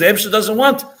mitzvahs. The Eibshter doesn't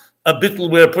want a bittul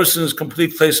where a person is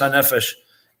complete place on nefesh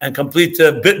and complete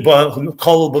bit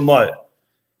kol b'moyer.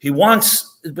 He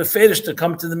wants the befedish to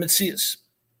come to the mitzvahs.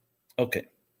 Okay.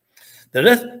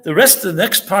 The rest of the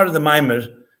next part of the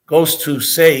Maimer goes to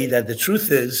say that the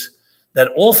truth is that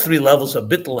all three levels of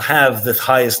bittul have the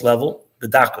highest level, the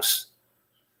dakus,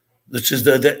 which is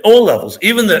the all levels.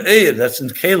 Even the eir that's in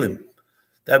kelim,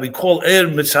 that we call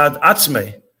eir mitzad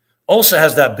atzmei, also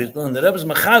has that bittul. And the Rebbe's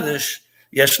machadish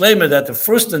yeshleimer that the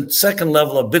first and second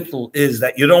level of bittul is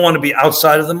that you don't want to be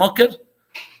outside of the makir,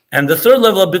 and the third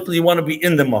level of bittul you want to be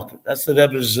in the makir. That's the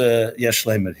Rebbe's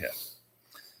yeshleimer here,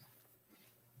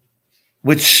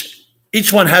 which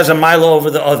each one has a milo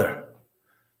over the other.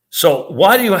 So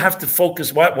why do you have to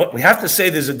focus? What we have to say,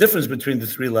 there's a difference between the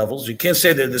three levels. You can't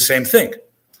say they're the same thing.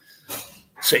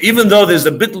 So even though there's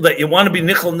the bittul that you want to be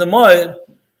nichel in the moed,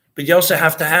 but you also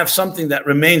have to have something that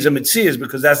remains a mitzias,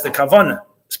 because that's the kavanah.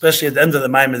 Especially at the end of the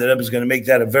Maimon, the Rebbe is going to make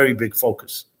that a very big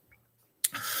focus.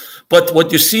 But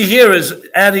what you see here is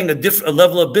adding a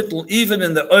level of bittul, even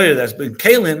in the oyer that's been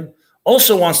kalim,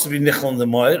 also wants to be nichel in the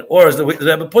moed, or as the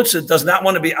Rebbe puts it, does not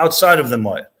want to be outside of the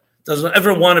moed, doesn't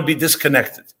ever want to be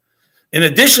disconnected. In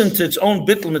addition to its own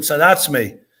bittul mitzad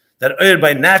atzmei, that oyer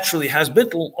by naturally has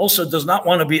bittul, also does not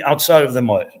want to be outside of the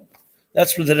moed.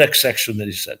 That's for the next section that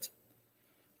he said.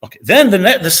 Okay, then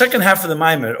the second half of the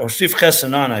Maimer, or Sif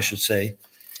Chesanan, I should say,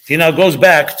 he now goes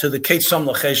back to the Keit Som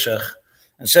L'Cheshech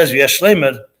and says,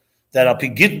 Yeshlemer, that I'll be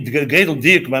Gedel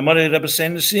Dik, my mother Rebbe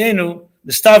saying the Sienu,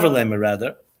 the Staver Lemer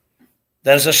rather,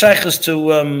 that is a shaykhus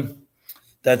to,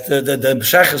 that the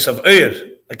shaykhus of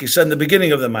Eir, like he said in the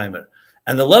beginning of the Maimer,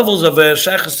 and the levels of Eir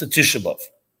shaykhus to Tisha B'Av.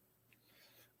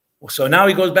 So now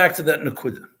he goes back to that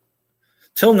Nekuda.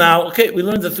 Till now, okay, we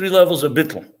learned the 3 levels of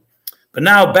Bittul. But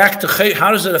now back to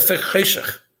how does it affect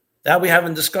Cheshech? That we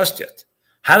haven't discussed yet.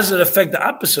 How does it affect the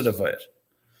opposite of Eir?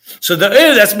 So the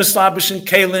Eir that's mislabish in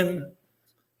Kalim,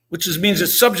 which means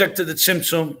it's subject to the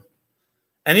Tzimtzum,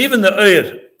 and even the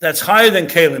Eir that's higher than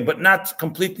Kalim, but not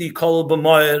completely Kol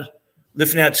B'Moyer,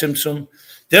 Lifnei Tzimtzum,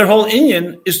 their whole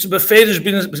inyan is to be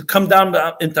come down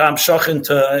into Amshach,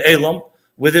 into Elam,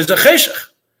 where there's a Cheshech.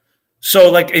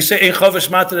 So like I say, Ein Chovesh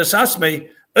Mater Asasmei,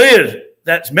 Eir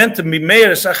that's meant to be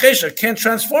Meir Cheshech can't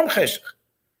transform Cheshech.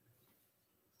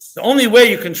 The only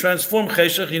way you can transform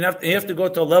Cheshech, you have to go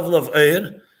to a level of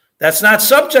Eir that's not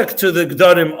subject to the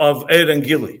Gdarim of Eir and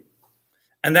Gili.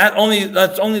 And that's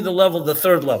only the level, the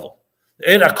 3rd level.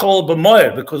 Eir HaKol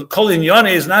B'Moyer, because Kol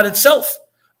Inyane is not itself.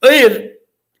 Eir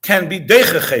can be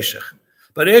Deicha Cheshech,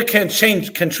 but Eir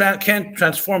can't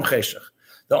transform Cheshech.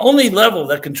 The only level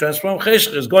that can transform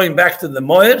Cheshech is going back to the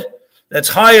Moyer, that's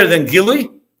higher than Gili,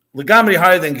 Legamri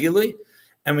higher than Gili,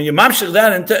 and when you mamshich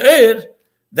that into Eir,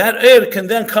 that Eir can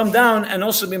then come down and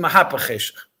also be Mahapa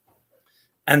Cheshech.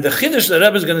 And the Chiddush the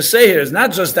Rebbe is going to say here is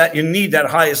not just that you need that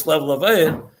highest level of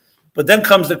Eir, but then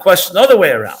comes the question the other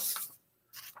way around.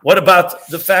 What about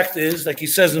the fact is, like he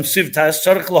says in Sivtas,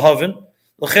 Tzarech Lahavin,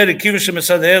 L'cheri Kivushem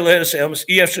Esad Eir L'Eres Eilmas,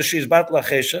 Iyef Sheshiz Bat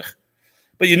L'Cheshech,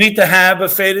 but you need to have a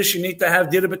fetish, you need to have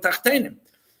Dira B'Tachtenim.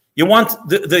 You want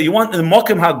the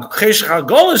Mokim HaCheshech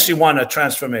HaGolus, you want a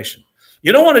transformation.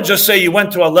 You don't want to just say you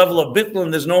went to a level of Bittul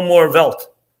and there's no more Velt.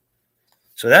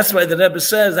 So that's why the Rebbe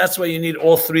says, that's why you need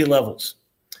all 3 levels.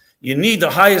 You need the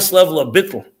highest level of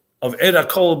Bittul, of Eir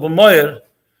HaKol B'Moyer,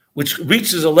 which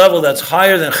reaches a level that's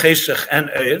higher than Cheshech and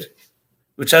Eir,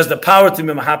 which has the power to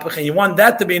be Mahapach, and you want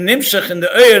that to be Nimshech in the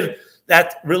Eir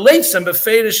that relates and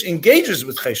Beferish engages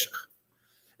with Cheshech.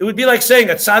 It would be like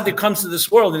saying a tzaddik comes to this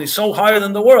world and he's so higher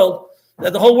than the world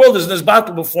that the whole world is in this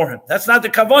battle before him. That's not the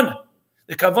kavanah.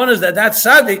 The kavanah is that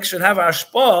tzaddik should have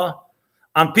ashpah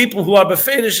on people who are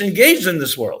beferish engaged in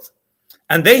this world.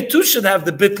 And they too should have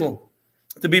the bittul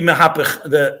to be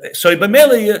mehapich. So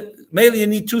mainly you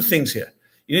need 2 things here.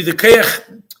 You need the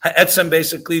keich ha'etzem,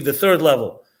 basically the 3rd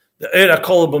level, the eir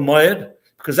hakol b'moed,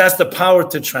 because that's the power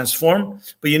to transform.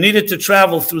 But you need it to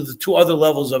travel through the 2 other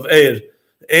levels of eir.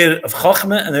 The Eir of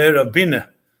Chochmah and the Eir of Bina,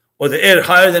 or the Eir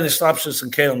higher than Islapshus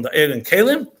and Kalim, the Eir and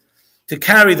Kalim, to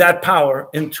carry that power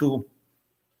into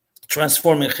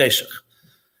transforming Cheshech.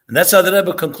 And that's how the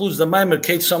Rebbe concludes the Maimer,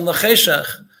 Keit Som L'Cheshech,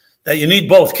 that you need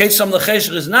both. Keit Som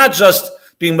L'Cheshech is not just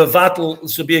being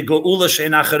Mevatel, to be a Geula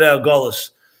She'en Acharei Golus,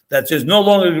 that there's no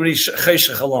longer going to be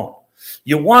Cheshech alone.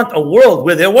 You want a world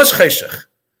where there was Cheshech,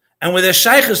 and where there's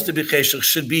Shaykhs to be Cheshech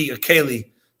should be a Keli,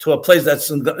 to a place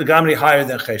that's gamri higher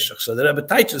than Cheshech. So the Rebbe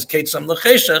teaches Keit Som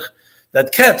L'Cheshech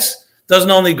that Ketz doesn't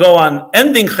only go on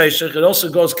ending Cheshech, it also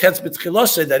goes Ketz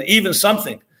B'Tchiloseh, that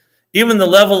even the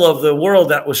level of the world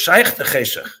that was Shaykh to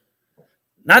Cheshech,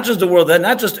 not just the world,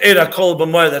 not just Eir HaKol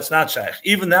B'Moyer that's not Shaykh,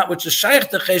 even that which is Shaykh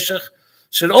to Cheshech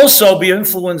should also be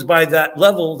influenced by that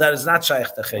level that is not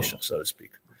Shaykh to Cheshech, so to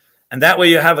speak. And that way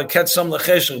you have a Ketz Som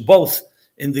L'Cheshech both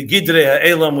in the Gidrei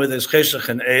HaElam where there's Cheshech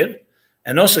and Eir,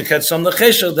 and also Ket Som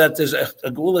L'Cheshech that there's a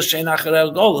Geula She'en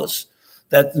Acharei Golus,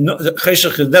 that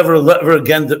Cheshech is never ever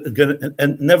again,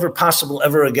 and never possible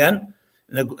ever again,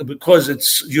 because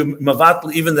it's you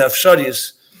Mavatl, even the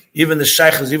Afsharius, even the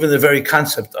Shaykhs, even the very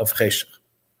concept of Cheshech.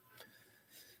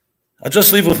 I'll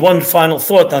just leave with one final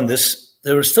thought on this.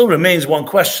 There still remains one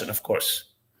question, of course,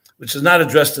 which is not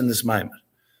addressed in this Maimer.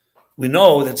 We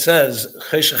know that says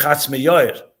Cheshech Atzmei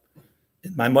Yoyer.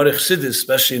 In my Morich Sidis,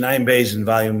 especially in Ayin Beis in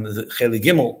volume Cheli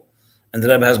Gimel, and the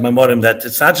Rebbe has my Morim that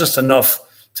it's not just enough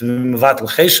to be Mevatel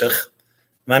Cheshech,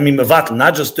 I mean Mevatel,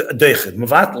 not just Deichid,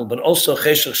 Mevatel, but also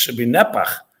Cheshech should be Nepach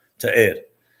to Eir.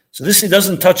 So this he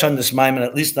doesn't touch on this Maimon,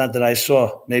 at least not that I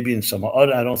saw, maybe in some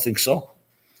other, I don't think so.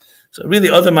 So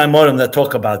really other Maimorim that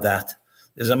talk about that.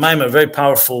 There's a Maimon, a very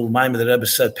powerful Maimon that the Rebbe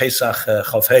said, Pesach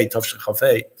Chavhei, Tovshin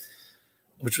Chavhei,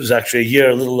 which was actually a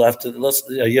year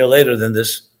later than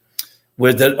this,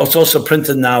 where it's also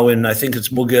printed now in, I think it's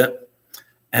Muge,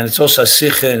 and it's also a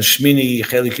Sicha and Shmini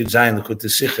Chelik Yudzayin L'Kutei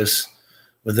Sichos,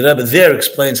 where the Rebbe there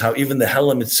explains how even the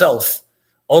Helam itself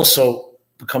also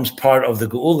becomes part of the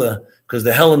Geula, because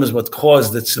the Helam is what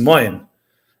caused the Tzimoyin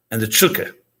and the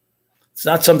Tshuka. It's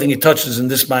not something he touches in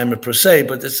this Maimer per se,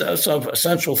 but it's also a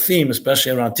central theme,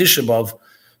 especially around Tisha B'Av,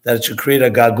 that it should create a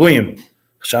gaguyim.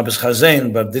 Shabbos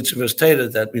Chazain, but Ditziv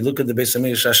stated that we look at the Beis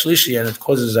Hamikdash Ashlishi and it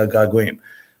causes a gaguyim.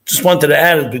 Just wanted to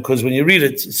add it because when you read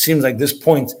it, it seems like this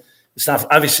point, it's not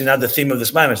obviously not the theme of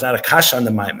this Maimer. It's not a kasha on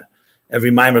the Maimer.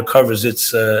 Every Maimer covers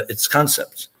its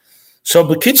concepts. So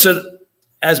B'kitzur,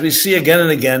 as we see again and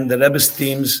again, the Rebbe's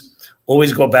themes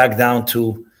always go back down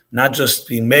to not just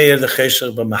being Meir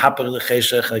L'cheshech, but Mahapach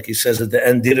L'cheshech, like he says at the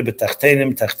end, Dira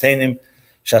b'tachtenim, tachtenim,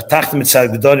 Shatachtim etzar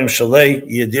g'dorim shalei,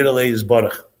 Yedir alei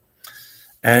yizborach.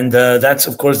 And that's,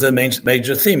 of course, the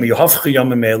major theme. Yohavchu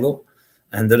Yomim Elu,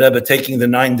 and the Rebbe taking the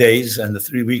 9 days and the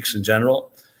 3 weeks in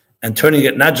general, and turning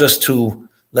it not just to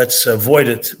let's avoid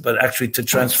it, but actually to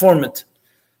transform it.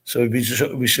 So we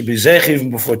should be zeich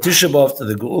even before Tisha B'Av to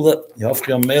the Geula. Yohavchu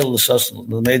Yomim Elu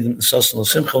l'meidim l'sasn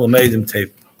l'simcha l'meidim tev.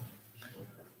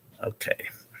 Okay.